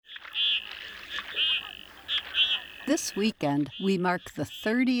This weekend, we mark the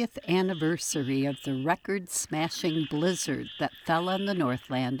 30th anniversary of the record-smashing blizzard that fell on the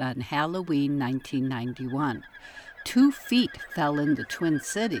Northland on Halloween 1991. 2 feet fell in the Twin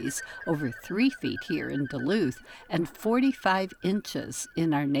Cities, over 3 feet here in Duluth, and 45 inches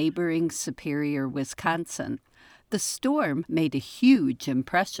in our neighboring Superior, Wisconsin. The storm made a huge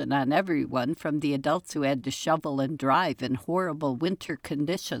impression on everyone, from the adults who had to shovel and drive in horrible winter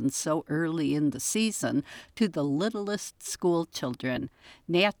conditions so early in the season to the littlest school children.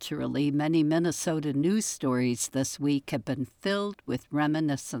 Naturally, many Minnesota news stories this week have been filled with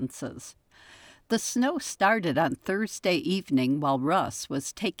reminiscences. The snow started on Thursday evening while Russ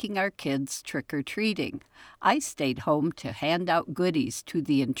was taking our kids trick-or-treating. I stayed home to hand out goodies to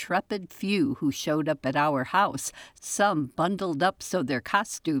the intrepid few who showed up at our house, some bundled up so their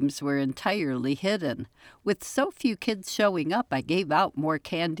costumes were entirely hidden. With so few kids showing up, I gave out more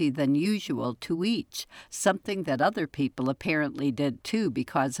candy than usual to each, something that other people apparently did too,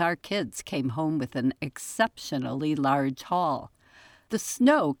 because our kids came home with an exceptionally large haul. The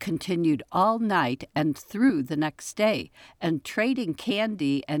snow continued all night and through the next day, and trading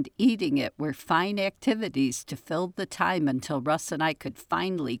candy and eating it were fine activities to fill the time until Russ and I could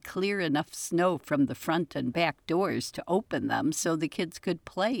finally clear enough snow from the front and back doors to open them so the kids could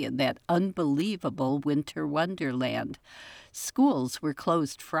play in that unbelievable winter wonderland. Schools were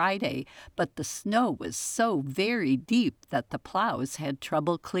closed Friday, but the snow was so very deep that the plows had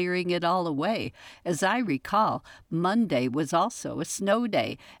trouble clearing it all away. As I recall, Monday was also a snow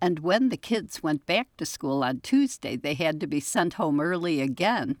day, and when the kids went back to school on Tuesday, they had to be sent home early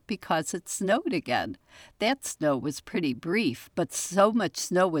again because it snowed again. That snow was pretty brief, but so much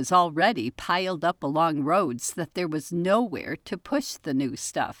snow was already piled up along roads that there was nowhere to push the new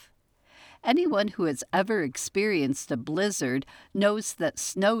stuff. Anyone who has ever experienced a blizzard knows that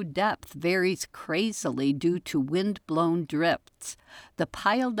snow depth varies crazily due to wind-blown drifts. The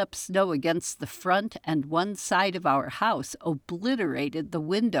piled-up snow against the front and one side of our house obliterated the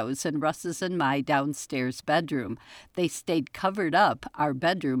windows in Russ's and my downstairs bedroom. They stayed covered up, our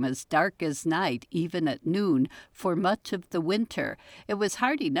bedroom as dark as night, even at noon, for much of the winter. It was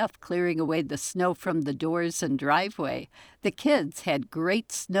hard enough clearing away the snow from the doors and driveway. The kids had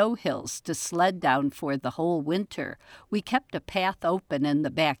great snow hills to sled down for the whole winter. We kept a path open in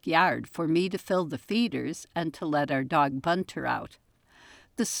the backyard for me to fill the feeders and to let our dog Bunter out.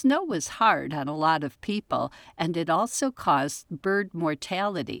 The snow was hard on a lot of people, and it also caused bird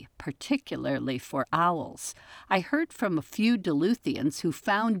mortality, particularly for owls. I heard from a few Duluthians who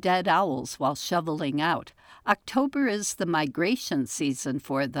found dead owls while shoveling out. October is the migration season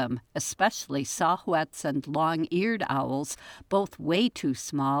for them, especially saw-whets and long-eared owls, both way too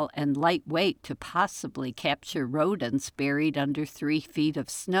small and lightweight to possibly capture rodents buried under 3 feet of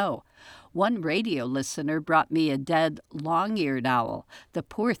snow. One radio listener brought me a dead long-eared owl. The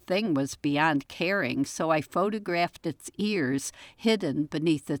poor thing was beyond caring, so I photographed its ears hidden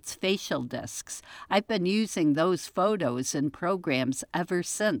beneath its facial discs. I've been using those photos in programs ever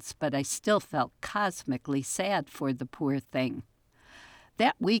since, but I still felt cosmically sad for the poor thing.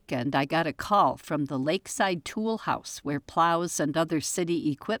 That weekend, I got a call from the Lakeside Tool House, where plows and other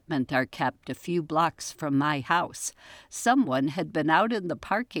city equipment are kept a few blocks from my house. Someone had been out in the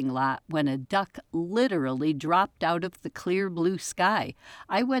parking lot when a duck literally dropped out of the clear blue sky.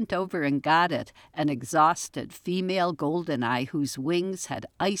 I went over and got it, an exhausted female goldeneye whose wings had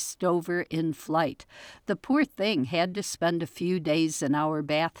iced over in flight. The poor thing had to spend a few days in our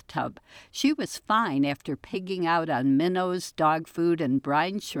bathtub. She was fine after pigging out on minnows, dog food, and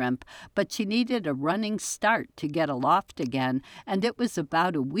brine shrimp, but she needed a running start to get aloft again, and it was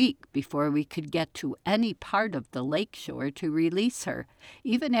about a week before we could get to any part of the lakeshore to release her.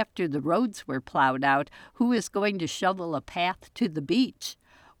 Even after the roads were plowed out, who was going to shovel a path to the beach?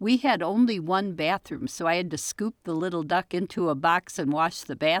 We had only one bathroom, so I had to scoop the little duck into a box and wash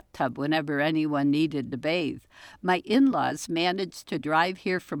the bathtub whenever anyone needed to bathe. My in-laws managed to drive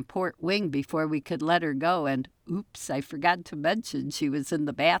here from Port Wing before we could let her go, and oops, I forgot to mention she was in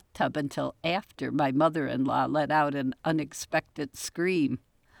the bathtub until after my mother-in-law let out an unexpected scream.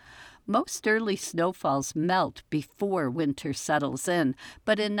 Most early snowfalls melt before winter settles in,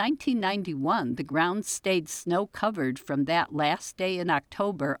 but in 1991, the ground stayed snow-covered from that last day in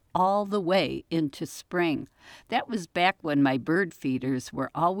October all the way into spring. That was back when my bird feeders were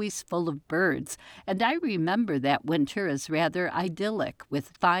always full of birds, and I remember that winter as rather idyllic,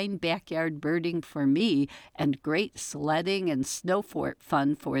 with fine backyard birding for me and great sledding and snow fort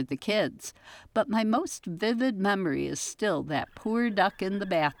fun for the kids. But my most vivid memory is still that poor duck in the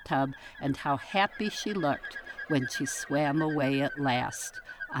bathtub and how happy she looked when she swam away at last.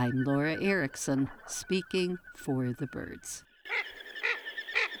 I'm Laura Erickson, speaking for the birds.